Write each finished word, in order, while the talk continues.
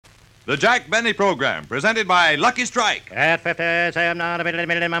The Jack Benny Program, presented by Lucky Strike. At 57, 59,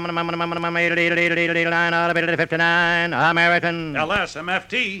 American.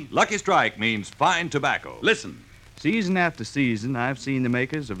 LSMFT. Lucky Strike means fine tobacco. Listen. Season after season, I've seen the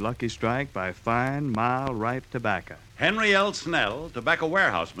makers of Lucky Strike buy fine, mild-ripe tobacco. Henry L. Snell, tobacco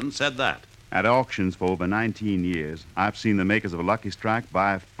warehouseman, said that. At auctions for over 19 years, I've seen the makers of Lucky Strike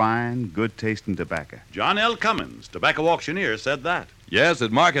buy fine, good-tasting tobacco. John L. Cummins, tobacco auctioneer, said that. Yes,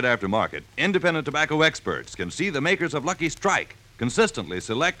 at market after market, independent tobacco experts can see the makers of Lucky Strike consistently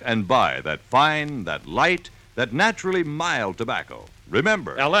select and buy that fine, that light, that naturally mild tobacco.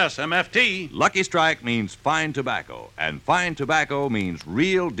 Remember, LSMFT. Lucky Strike means fine tobacco, and fine tobacco means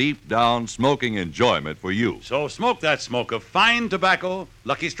real deep-down smoking enjoyment for you. So smoke that smoke of fine tobacco,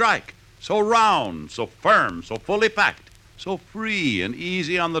 Lucky Strike. So round, so firm, so fully packed, so free and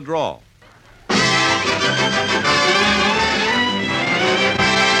easy on the draw.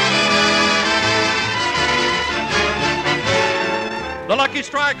 The Lucky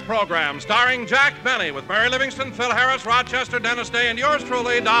Strike program, starring Jack Benny, with Mary Livingston, Phil Harris, Rochester, Dennis Day, and yours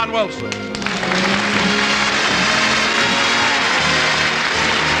truly, Don Wilson.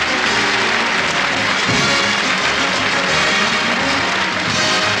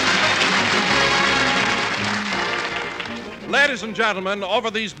 Ladies and gentlemen,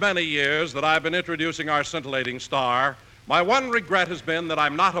 over these many years that I've been introducing our scintillating star, my one regret has been that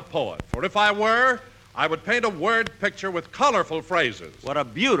I'm not a poet. For if I were, I would paint a word picture with colorful phrases. What a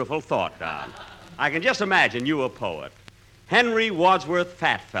beautiful thought, Don. I can just imagine you a poet. Henry Wadsworth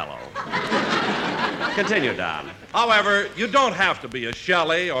Fatfellow. Continue, Don. However, you don't have to be a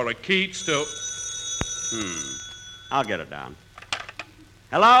Shelley or a Keats to... I'll get it down.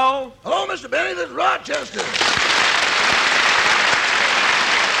 Hello? Hello, Mr. Benny. This is Rochester.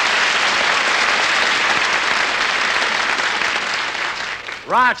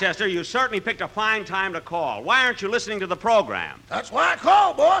 Rochester, you certainly picked a fine time to call. Why aren't you listening to the program? That's why I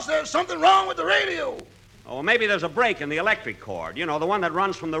called, boss. There's something wrong with the radio. Oh, well, maybe there's a break in the electric cord. You know, the one that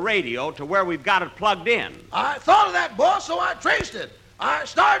runs from the radio to where we've got it plugged in. I thought of that, boss, so I traced it. I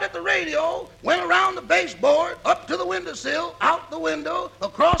started at the radio, went around the baseboard, up to the windowsill, out the window,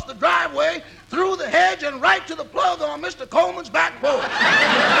 across the driveway, through the hedge, and right to the plug on Mr. Coleman's back porch.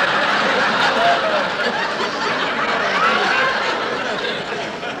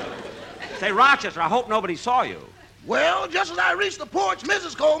 Say, Rochester, I hope nobody saw you. Well, just as I reached the porch,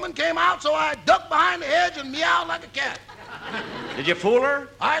 Mrs. Coleman came out, so I ducked behind the hedge and meowed like a cat. Did you fool her?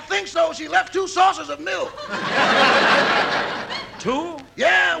 I think so. She left 2 saucers of milk. 2?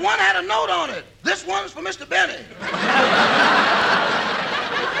 Yeah, one had a note on it. This one's for Mr. Benny.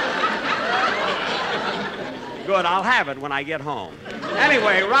 Good, I'll have it when I get home.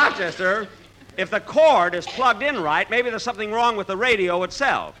 Anyway, Rochester, if the cord is plugged in right, maybe there's something wrong with the radio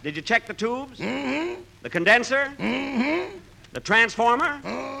itself. Did you check the tubes? Mm-hmm. The condenser? Mm-hmm. The transformer?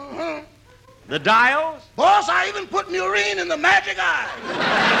 Mm-hmm. The dials? Boss, I even put Murine in the magic eye.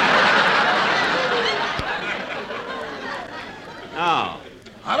 Oh.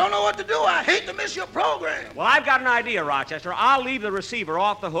 I don't know what to do. I hate to miss your program. Well, I've got an idea, Rochester. I'll leave the receiver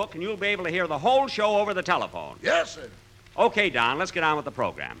off the hook, and you'll be able to hear the whole show over the telephone. Yes, sir. Okay, Don, let's get on with the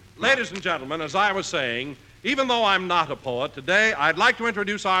program. Ladies and gentlemen, as I was saying, even though I'm not a poet, today I'd like to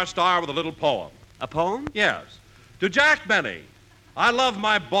introduce our star with a little poem. A poem? Yes. To Jack Benny. I love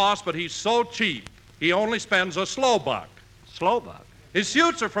my boss, but he's so cheap. He only spends a slow buck. Slow buck? His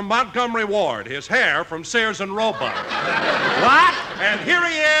suits are from Montgomery Ward. His hair from Sears and Roebuck. What? And here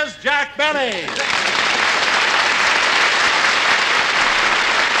he is, Jack Benny.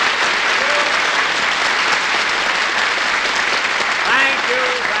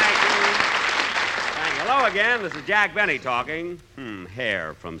 Hello again. This is Jack Benny talking.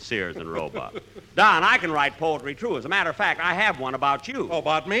 Hair from Sears and Roebuck. Don, I can write poetry, too. As a matter of fact, I have one about you. Oh,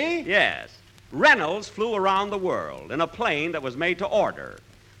 about me? Yes. Reynolds flew around the world in a plane that was made to order.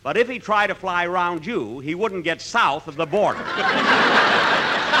 But if he tried to fly around you, he wouldn't get south of the border.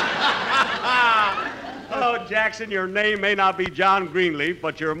 Oh, Jackson, your name may not be John Greenleaf,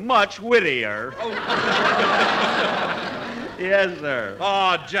 but you're much wittier. Yes, sir.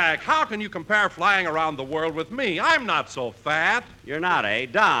 Oh, Jack, how can you compare flying around the world with me? I'm not so fat. You're not, eh?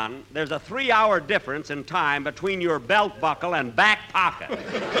 Don, there's a 3-hour difference in time between your belt buckle and back pocket.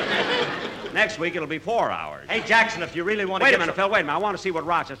 Next week, it'll be 4 hours. Hey, Jackson, if you really want to Wait a minute, Phil, wait a minute. I want to see what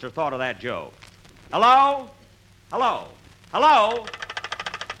Rochester thought of that joke. Hello? Hello? Hello?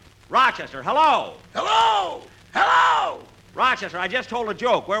 Rochester, hello? Hello? Hello? Rochester, I just told a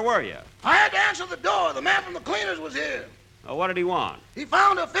joke. Where were you? I had to answer the door. The man from the cleaners was here. Oh, what did he want? He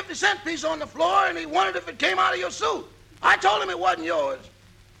found a 50-cent piece on the floor, and he wondered if it came out of your suit. I told him it wasn't yours.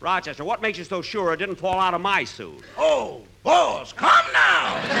 Rochester, what makes you so sure it didn't fall out of my suit? Oh, boss, come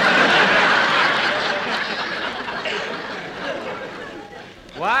now.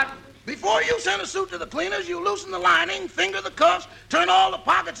 What? Before you send a suit to the cleaners, you loosen the lining, finger the cuffs, turn all the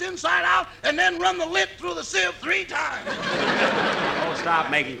pockets inside out, and then run the lint through the sieve 3 times. Oh, stop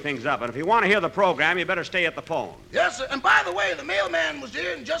making things up. And if you want to hear the program, you better stay at the phone. Yes, sir. And by the way, the mailman was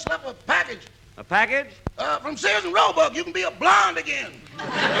here and just left a package. A package? From Sears and Roebuck. You can be a blonde again.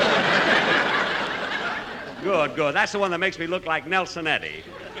 Good, good. That's the one that makes me look like Nelson Eddy.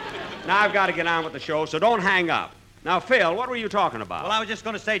 Now I've got to get on with the show, so don't hang up. Now, Phil, what were you talking about? Well, I was just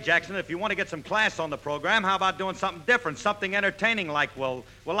going to say, Jackson, if you want to get some class on the program, how about doing something different, something entertaining like,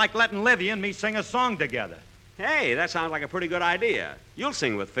 like letting Livy and me sing a song together. Hey, that sounds like a pretty good idea. You'll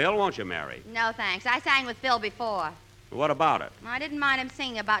sing with Phil, won't you, Mary? No, thanks. I sang with Phil before. What about it? I didn't mind him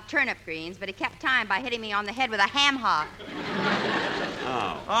singing about turnip greens, but he kept time by hitting me on the head with a ham hock.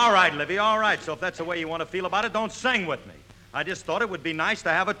 Oh. All right, Livy, all right. So if that's the way you want to feel about it, don't sing with me. I just thought it would be nice to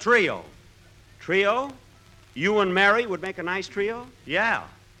have a trio. Trio? You and Mary would make a nice trio? Yeah.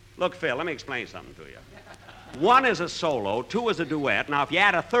 Look, Phil, let me explain something to you. 1 is a solo, 2 is a duet. Now, if you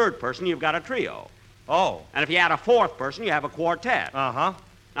add a 3rd person, you've got a trio. Oh. And if you add a 4th person, you have a quartet. Uh-huh.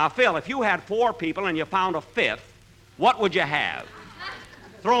 Now, Phil, if you had 4 people and you found a 5th, what would you have?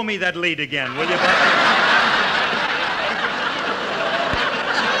 Throw me that lead again, will you, Bucky?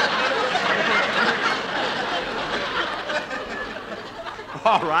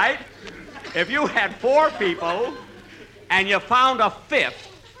 All right. If you had 4 people and you found a 5th,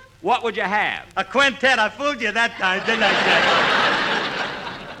 what would you have? A quintet. I fooled you that time, didn't I, Jack?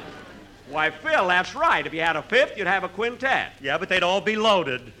 Why, Phil, that's right. If you had a 5th, you'd have a quintet. Yeah, but they'd all be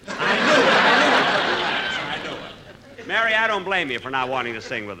loaded. I knew it. Mary, I don't blame you for not wanting to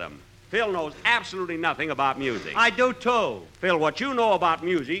sing with them. Phil knows absolutely nothing about music. I do, too. Phil, what you know about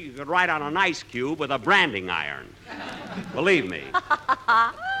music, you could write on an ice cube with a branding iron. Believe me.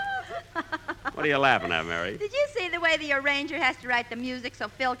 What are you laughing at, Mary? Did you see the way the arranger has to write the music so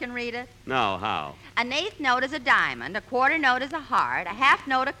Phil can read it? No, how? An 1/8 note is a diamond, a 1/4 note is a heart, a 1/2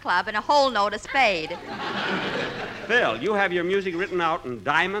 note a club, and a whole note a spade. Phil, you have your music written out in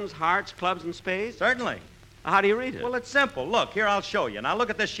diamonds, hearts, clubs, and spades? Certainly. How do you read it? Well, it's simple. Look, here, I'll show you. Now, look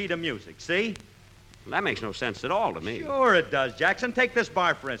at this sheet of music. See? Well, that makes no sense at all to me. Sure it does, Jackson. Take this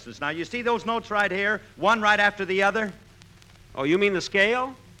bar, for instance. Now, you see those notes right here? One right after the other? Oh, you mean the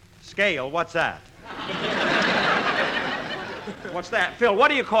scale? Scale? What's that? What's that? Phil, what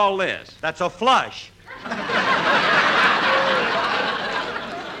do you call this? That's a flush.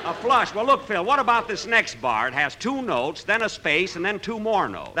 A flush. Well, look, Phil, what about this next bar? It has 2 notes, then a space, and then 2 more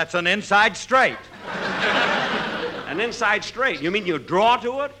notes. That's an inside straight. An inside straight. You mean you draw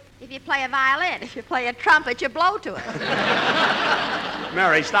to it? If you play a violin, if you play a trumpet, you blow to it.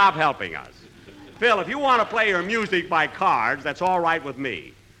 Mary, stop helping us. Phil, if you want to play your music by cards, that's all right with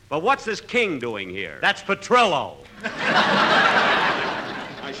me. But what's this king doing here? That's Petrillo.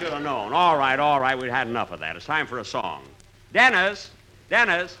 I should have known. All right. We've had enough of that. It's time for a song. Dennis.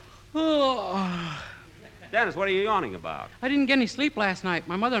 Oh, Dennis, what are you yawning about? I didn't get any sleep last night.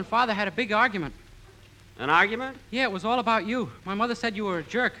 My mother and father had a big argument. An argument? Yeah, it was all about you. My mother said you were a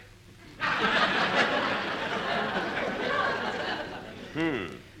jerk.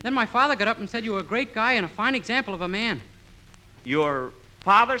 Then my father got up and said you were a great guy and a fine example of a man. Your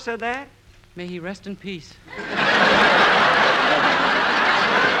father said that? May he rest in peace.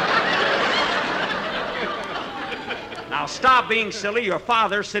 Now stop being silly. Your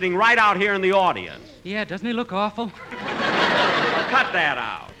father's sitting right out here in the audience. Yeah, doesn't he look awful? Cut that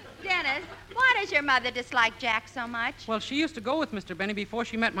out. Dennis, why does your mother dislike Jack so much? Well, she used to go with Mr. Benny before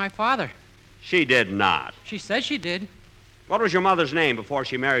she met my father. She did not. She says she did. What was your mother's name before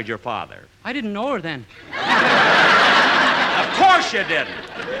she married your father? I didn't know her then. Of course you didn't.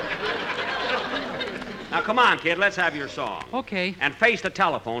 Now, come on, kid, let's have your song. Okay. And face the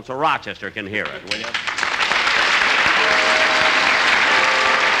telephone so Rochester can hear it, will you?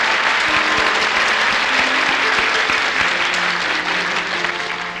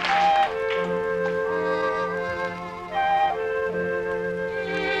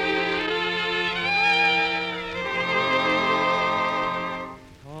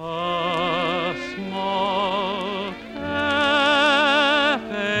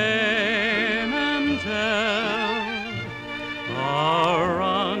 A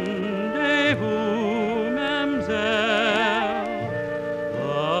rendezvous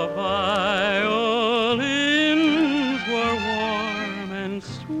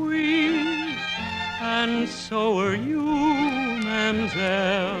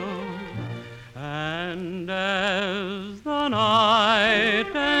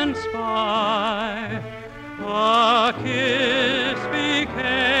and spy. A kiss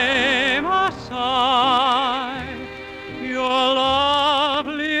became a sigh. Your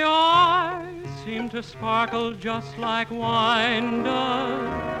lovely eyes seem to sparkle just like wine does.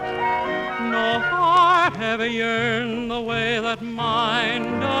 No heart ever yearned the way that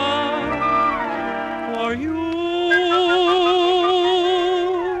mine does for you.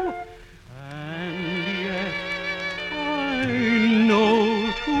 And yet I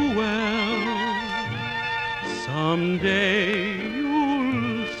know too well someday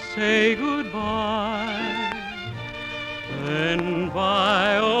you'll say goodbye. Then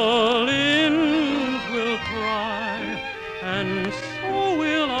violins will cry, and so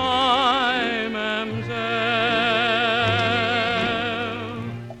will I, Mamselle.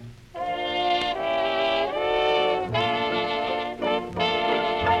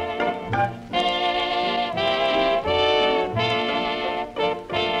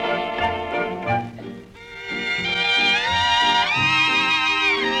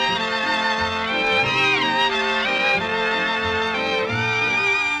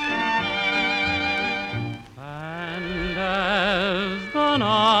 And as the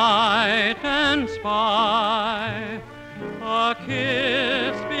night danced by, a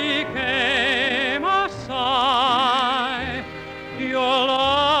kiss became a sigh. Your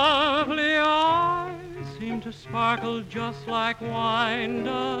lovely eyes seem to sparkle just like wine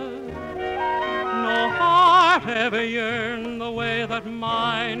does. No heart ever yearned the way that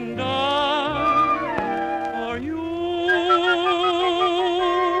mine does for you.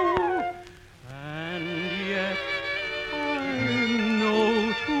 And yet I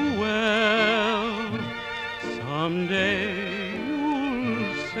know too well someday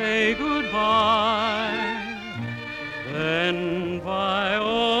you'll say goodbye. Then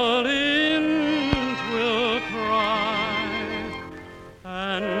violins will cry,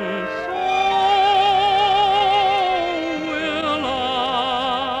 and so will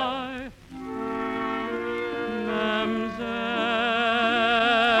I, Mamselle.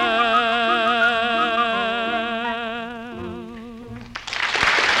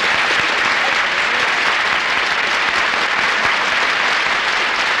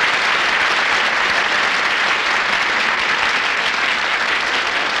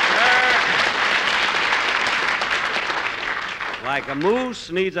 Like a moose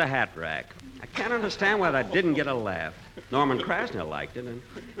needs a hat rack. I can't understand why that didn't get a laugh. Norman Krasner liked it. And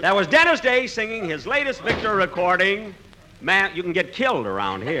that was Dennis Day singing his latest Victor recording. Man, you can get killed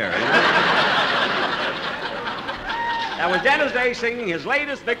around here. That was Dennis Day singing his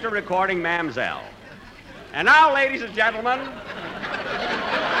latest Victor recording, Mamselle. And now, ladies and gentlemen,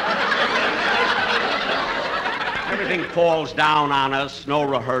 everything falls down on us, no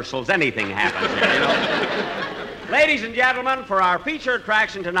rehearsals, anything happens here, you know. Ladies and gentlemen, for our feature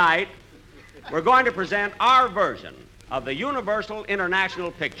attraction tonight, we're going to present our version of the Universal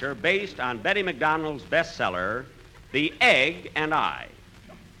International picture based on Betty McDonald's bestseller, The Egg and I.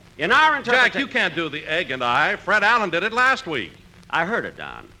 In our interpretation... Jack, you can't do The Egg and I. Fred Allen did it last week. I heard it,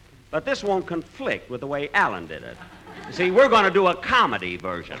 Don. But this won't conflict with the way Allen did it. You see, we're going to do a comedy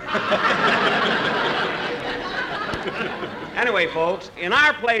version. Anyway, folks, in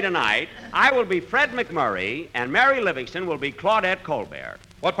our play tonight, I will be Fred McMurray, and Mary Livingston will be Claudette Colbert.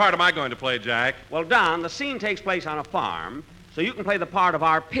 What part am I going to play, Jack? Well, Don, the scene takes place on a farm, so you can play the part of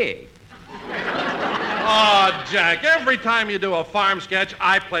our pig. Oh, Jack, every time you do a farm sketch,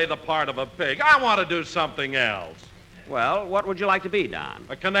 I play the part of a pig. I want to do something else. Well, what would you like to be, Don?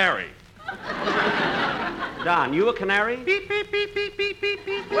 A canary. Don, you a canary? Beep, beep, beep, beep, beep, beep,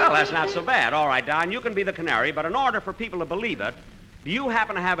 beep. Well, that's not so bad. All right, Don, you can be the canary, but in order for people to believe it, do you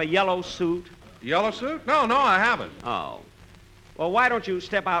happen to have a yellow suit? Yellow suit? No, I haven't. Oh. Well, why don't you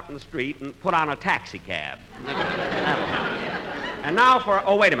step out in the street and put on a taxi cab? That'll help. And now for...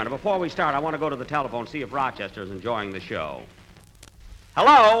 Oh, wait a minute. Before we start, I want to go to the telephone and see if Rochester's enjoying the show.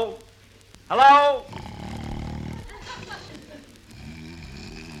 Hello? Hello?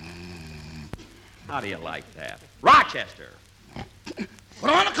 How do you like that? Rochester! Put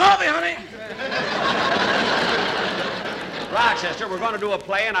on the coffee, honey. Rochester, we're going to do a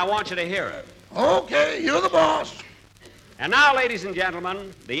play, and I want you to hear it. Okay, you're the boss. And now, ladies and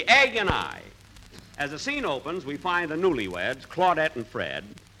gentlemen, The Egg and I. As the scene opens, we find the newlyweds, Claudette and Fred,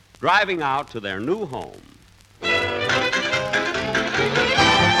 driving out to their new home.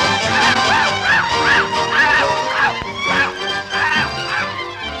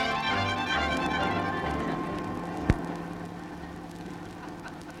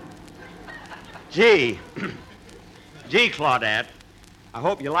 Gee, Claudette, I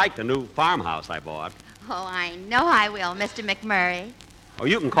hope you like the new farmhouse I bought. Oh, I know I will, Mr. McMurray. Oh,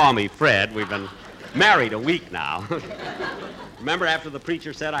 you can call me Fred. We've been married a week now. Remember after the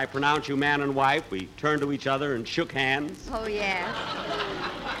preacher said, I pronounce you man and wife, we turned to each other and shook hands? Oh, yes.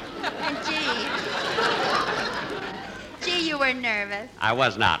 And gee, you were nervous. I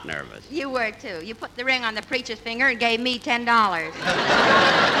was not nervous. You were, too. You put the ring on the preacher's finger and gave me $10.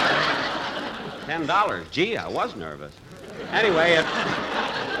 $10? Gee, I was nervous. Anyway, it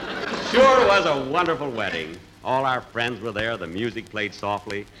sure was a wonderful wedding. All our friends were there, the music played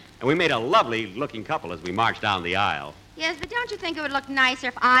softly, and we made a lovely-looking couple as we marched down the aisle. Yes, but don't you think it would look nicer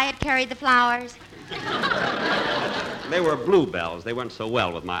if I had carried the flowers? They were bluebells. They went so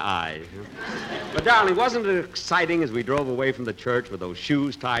well with my eyes. But, darling, wasn't it exciting as we drove away from the church with those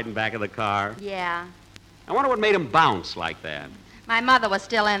shoes tied in back of the car? Yeah. I wonder what made them bounce like that. My mother was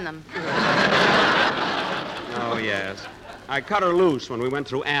still in them. Oh, yes. I cut her loose when we went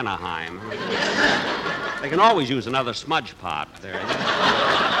through Anaheim. They can always use another smudge pot there.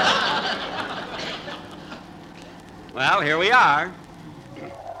 Well, here we are.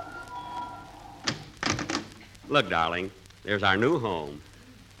 Look, darling, there's our new home.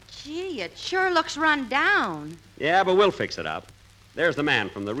 Gee, it sure looks run down. Yeah, but we'll fix it up. There's the man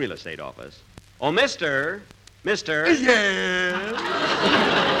from the real estate office. Oh, Mister. Yes?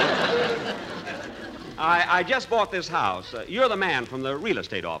 I just bought this house. You're the man from the real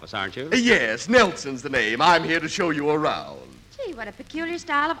estate office, aren't you? Yes, Nelson's the name. I'm here to show you around. Gee, what a peculiar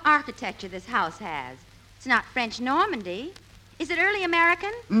style of architecture this house has. It's not French Normandy. Is it early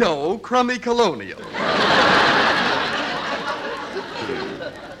American? No, crummy colonial.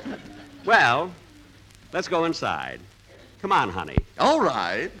 Well, let's go inside. Come on, honey. All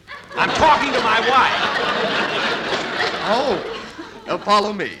right. I'm talking to my wife. Oh, now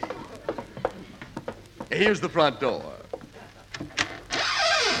follow me. Here's the front door.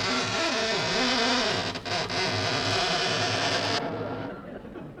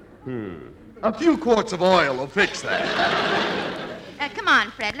 A few quarts of oil will fix that. Come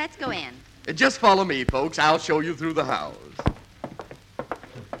on, Fred, let's go in. Just follow me, folks. I'll show you through the house.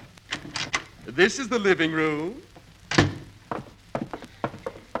 This is the living room.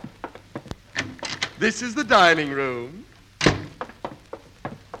 This is the dining room.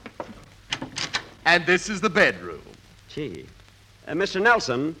 And this is the bedroom. Gee. Mr.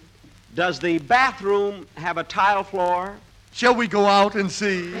 Nelson, does the bathroom have a tile floor? Shall we go out and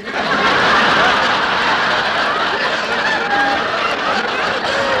see?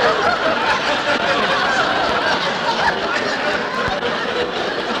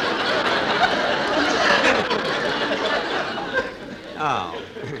 Oh.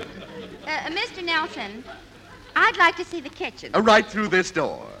 Mr. Nelson, I'd like to see the kitchen. Right through this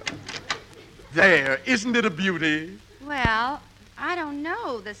door. There, isn't it a beauty? Well, I don't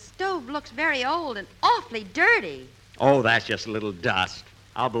know. The stove looks very old and awfully dirty. Oh, that's just a little dust.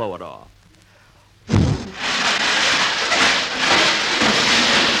 I'll blow it off.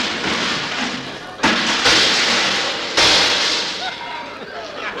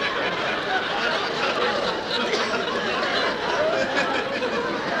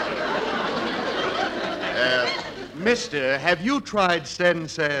 Mister, have you tried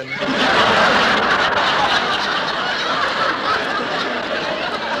Sen-Sen?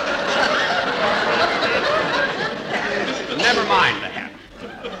 Never mind that.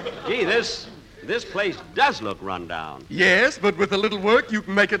 Gee, this place does look run down. Yes, but with a little work, you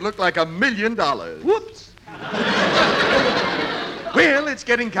can make it look like $1 million. Whoops. Well, it's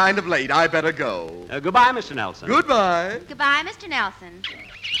getting kind of late. I better go. Goodbye, Mr. Nelson. Goodbye. Goodbye, Mr. Nelson.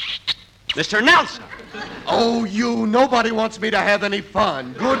 Mr. Nelson! Oh, you. Nobody wants me to have any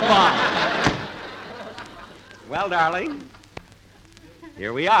fun. Goodbye. Well, darling,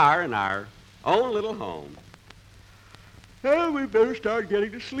 here we are in our own little home. Well, we better start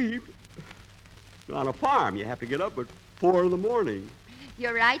getting to sleep. On a farm, you have to get up at 4 in the morning.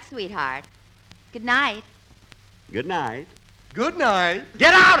 You're right, sweetheart. Good night. Good night. Good night.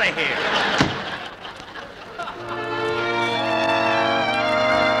 Get out of here!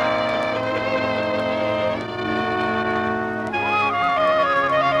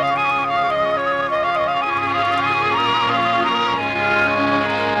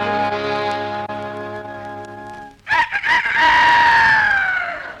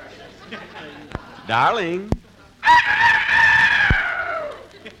 Darling.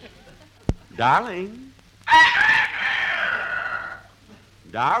 Darling.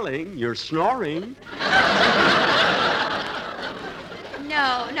 Darling, you're snoring.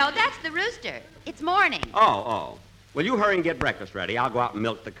 No, that's the rooster. It's morning. Oh. Well, you hurry and get breakfast ready. I'll go out and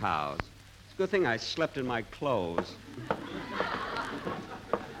milk the cows. It's a good thing I slept in my clothes.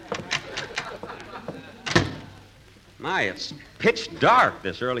 My, it's pitch dark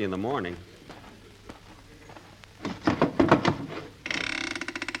this early in the morning.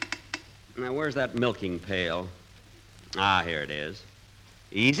 Now, where's that milking pail? Ah, here it is.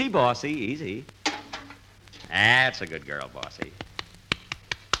 Easy, bossy, easy. That's a good girl, bossy.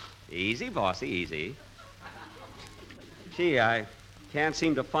 Easy, bossy, easy. Gee, I can't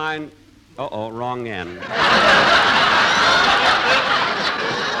seem to find... Uh-oh, wrong end.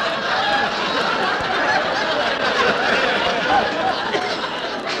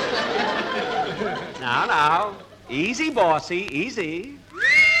 Now. Easy, bossy, easy.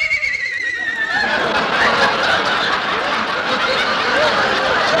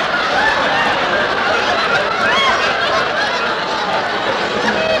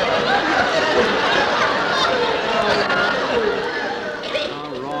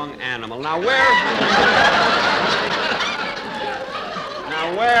 Now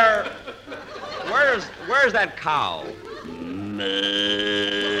where's that cow?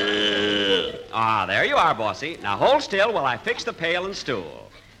 Ah, there you are, bossy. Now hold still while I fix the pail and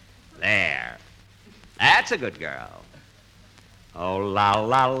stool. There. That's a good girl. Oh, la,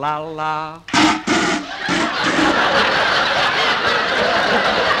 la, la, la.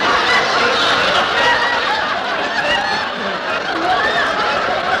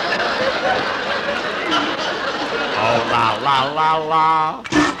 Oh, la, la, la, la.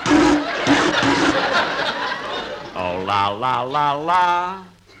 Oh, la, la, la, la.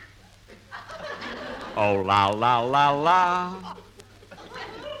 Oh, la, la, la, la.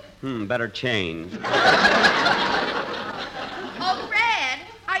 Better change. Oh, Fred,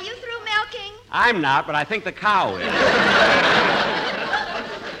 are you through milking? I'm not, but I think the cow is.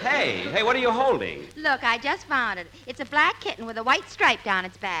 Hey, what are you holding? Look, I just found it. It's a black kitten with a white stripe down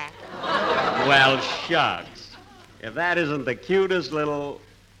its back. Well, shucks. If that isn't the cutest little...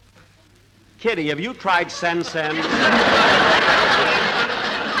 Kitty, have you tried Sen-Sen?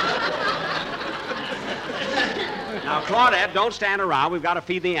 Now, Claudette, don't stand around. We've got to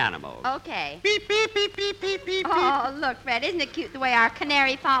feed the animals. Okay. Beep, beep, beep, beep, beep, beep. Oh, look, Fred, isn't it cute the way our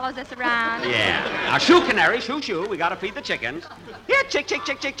canary follows us around? Yeah. Now, shoo, canary, shoo, shoo. We got to feed the chickens. Here, chick, chick,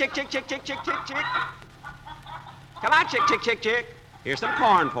 chick, chick, chick, chick, chick, chick, chick, chick, chick. Come on, chick, chick, chick, chick. Here's some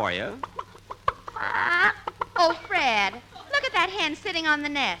corn for you. Oh, Fred, look at that hen sitting on the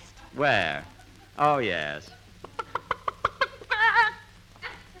nest. Where? Oh, yes.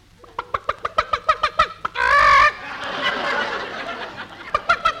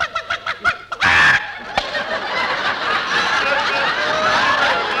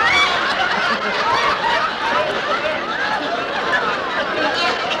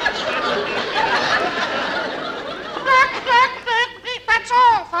 That's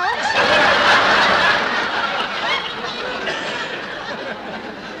all, folks.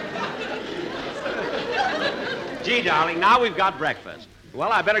 Gee, darling, now we've got breakfast.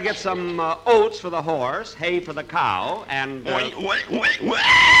 Well, I better get some oats for the horse, hay for the cow, and...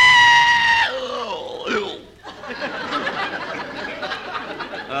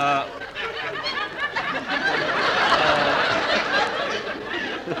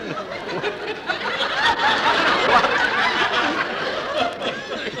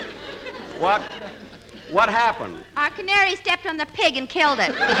 What happened? Our canary stepped on the pig and killed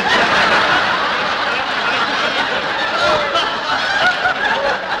it.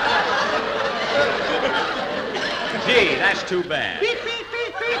 Gee, that's too bad. Beep, beep,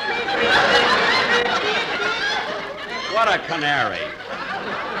 beep, beep, beep. What a canary.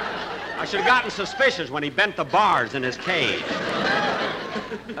 I should have gotten suspicious when he bent the bars in his cage.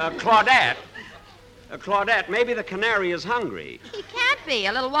 Claudette, maybe the canary is hungry. He can't be.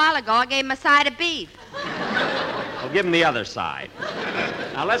 A little while ago, I gave him a side of beef. Well, give him the other side.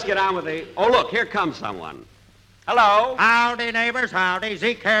 Now, let's get on with the... Oh, look, here comes someone. Hello? Howdy, neighbors, howdy.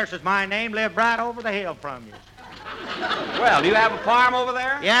 Zeke Harris is my name. Live right over the hill from you. Well, do you have a farm over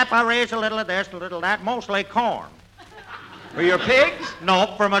there? Yep, I raise a little of this, a little of that, mostly corn. For your pigs?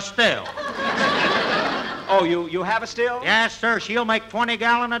 Nope, from a still. Oh, you have a still? Yes, sir. She'll make 20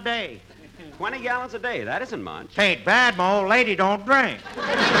 gallons a day. 20 gallons a day. That isn't much. Ain't bad, my old lady don't drink.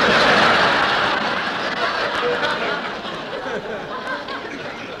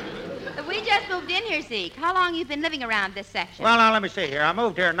 We just moved in here, Zeke. How long you been living around this section? Well, now, let me see here. I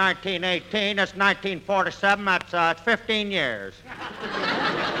moved here in 1918. That's 1947. That's 15 years.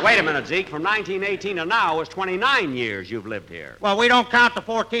 Wait a minute, Zeke. From 1918 to now is 29 years you've lived here. Well, we don't count the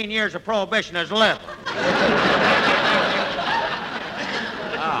 14 years of Prohibition as living.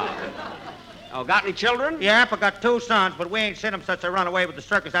 Oh, got any children? Yep, I got 2 sons, but we ain't seen them since they run away with the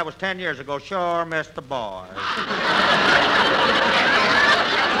circus. That was 10 years ago. Sure missed the boys.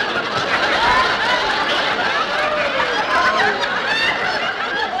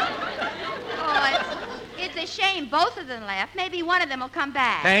 both of them left. Maybe one of them will come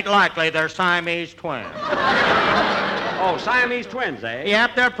back. Ain't likely. They're Siamese twins. Oh, Siamese twins, eh?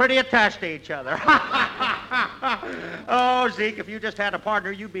 Yep, they're pretty attached to each other. Oh, Zeke, if you just had a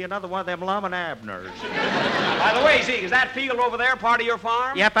partner, you'd be another one of them Lum and Abners. By the way, Zeke, is that field over there part of your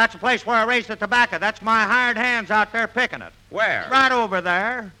farm? Yep, that's the place where I raise the tobacco. That's my hired hands out there picking it. Where? Right over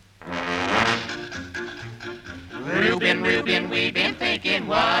there. Reuben, we've been thinking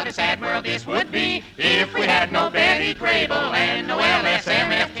what a sad world this would be if we had no Betty Grable and no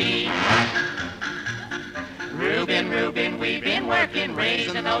LSMFT. Reuben, we've been working,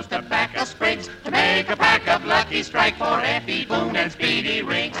 raising those tobacco sprigs to make a pack of Lucky Strike for Effie Boone and Speedy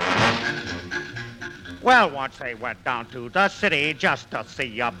Riggs. Well, once they went down to the city just to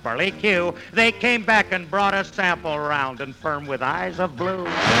see a burly Q, they came back and brought a sample round and firm with eyes of blue.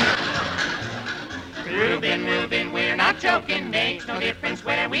 Reuben, we're not joking, makes no difference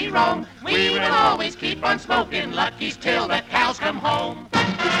where we roam. We will always keep on smoking Luckies till the cows come home.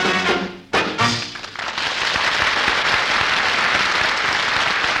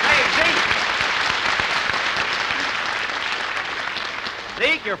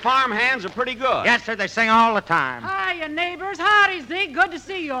 Zeke, your farm hands are pretty good. Yes, sir, they sing all the time. Hiya, neighbors. Howdy, Zeke. Good to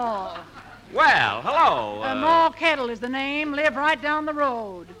see you all. Well, hello. Maw Kettle is the name. Live right down the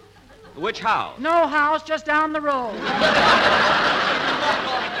road. Which house? No house, just down the road.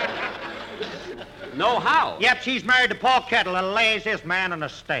 No house? Yep, she's married to Paul Kettle, the laziest man in the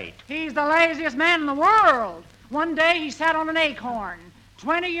state. He's the laziest man in the world. One day he sat on an acorn.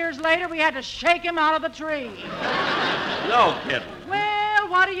 20 years later, we had to shake him out of the tree. No kidding. Well,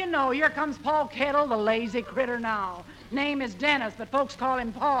 what do you know? Here comes Paul Kettle, the lazy critter now. Name is Dennis, but folks call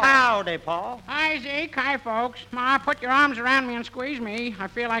him Paul. Howdy, Paul. Hi, Zeke. Hi, folks. Ma, put your arms around me and squeeze me. I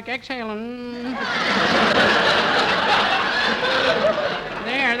feel like exhaling.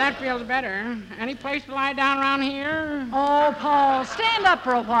 There, that feels better. Any place to lie down around here? Oh, Paul, stand up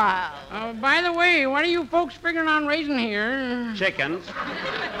for a while. By the way, what are you folks figuring on raising here? Chickens.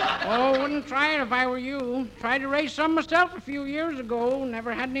 Oh, wouldn't try it if I were you. Tried to raise some myself a few years ago.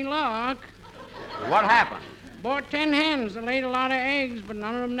 Never had any luck. What happened? Bought 10 hens that laid a lot of eggs, but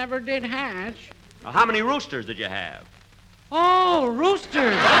none of them never did hatch. Now, how many roosters did you have? Oh,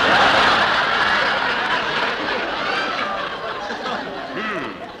 roosters.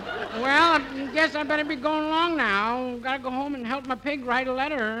 Well, I guess I better be going along now. Gotta go home and help my pig write a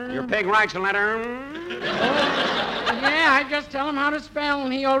letter. Your pig writes a letter? Yeah, I just tell him how to spell,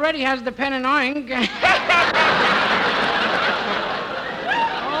 and he already has the pen and ink.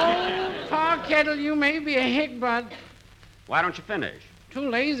 Oh, Pa Kettle, you may be a hick, but... Why don't you finish? Too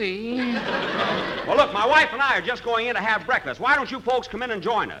lazy. Well, look, my wife and I are just going in to have breakfast. Why don't you folks come in and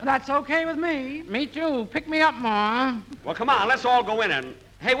join us? That's okay with me. Me too. Pick me up, Ma. Well, come on, let's all go in and...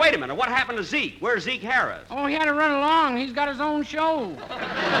 Hey, wait a minute. What happened to Zeke? Where's Zeke Harris? Oh, he had to run along. He's got his own show.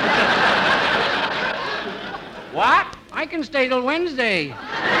 What? I can stay till Wednesday.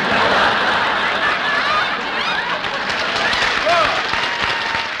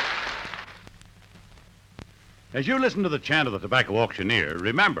 As you listen to the chant of the tobacco auctioneer,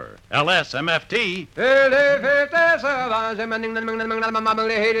 remember, LSMFT.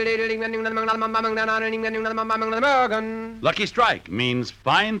 Lucky Strike means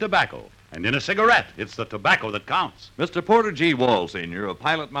fine tobacco. And in a cigarette, it's the tobacco that counts. Mr. Porter G. Wall, Sr. of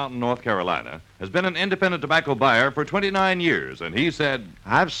Pilot Mountain, North Carolina, has been an independent tobacco buyer for 29 years, and he said,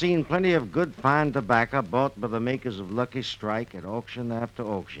 I've seen plenty of good, fine tobacco bought by the makers of Lucky Strike at auction after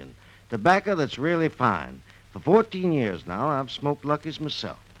auction. Tobacco that's really fine. For 14 years now, I've smoked Lucky's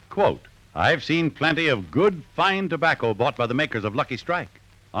myself. Quote, I've seen plenty of good, fine tobacco bought by the makers of Lucky Strike.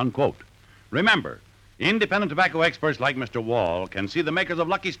 Unquote. Remember, independent tobacco experts like Mr. Wall can see the makers of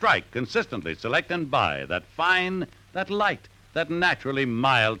Lucky Strike consistently select and buy that fine, that light, that naturally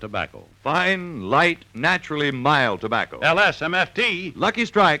mild tobacco. fine, light, naturally mild tobacco. LSMFT. Lucky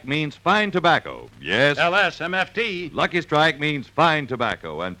Strike means fine tobacco. Yes. LSMFT. Lucky Strike means fine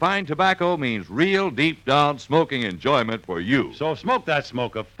tobacco, and fine tobacco means real deep-down smoking enjoyment for you. So smoke that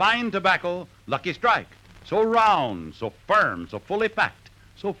smoke of fine tobacco, Lucky Strike. So round, so firm, so fully packed,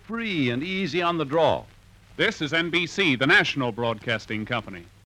 so free and easy on the draw. This is NBC, the national broadcasting company.